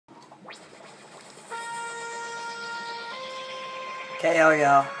KO,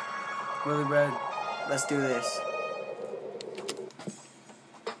 y'all. Really red. Let's do this.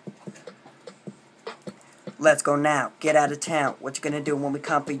 Let's go now. Get out of town. What you gonna do when we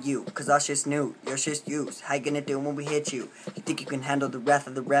come for you? Cause our shit's new. Your shit's used. How you gonna do when we hit you? You think you can handle the wrath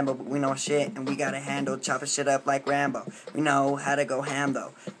of the Rambo, but we know shit, and we gotta handle chopping shit up like Rambo. We know how to go ham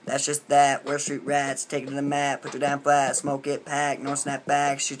though. That's just that. We're street rats. Take it to the mat. Put you down flat. Smoke it pack. No snap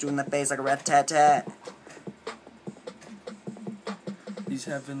back. Shoot you in the face like a rat-tat-tat. These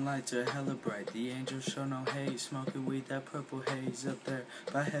heaven lights are hella bright. The angels show no hate. Smoking weed, that purple haze up there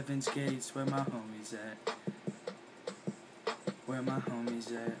by heaven's gates. Where my homies at? Where my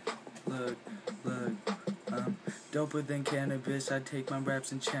homies at? Look, doper than cannabis. I take my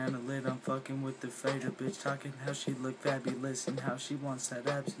raps and channel it. I'm fucking with the freighter bitch, talking how she look fabulous and how she wants that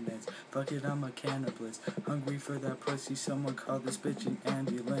abstinence. Fuck it, I'm a cannibalist. Hungry for that pussy. Someone call this bitch an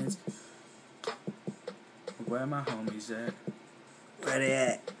ambulance. Where my homies at? Where they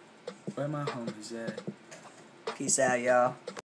at? Where my homies at? Peace out, y'all.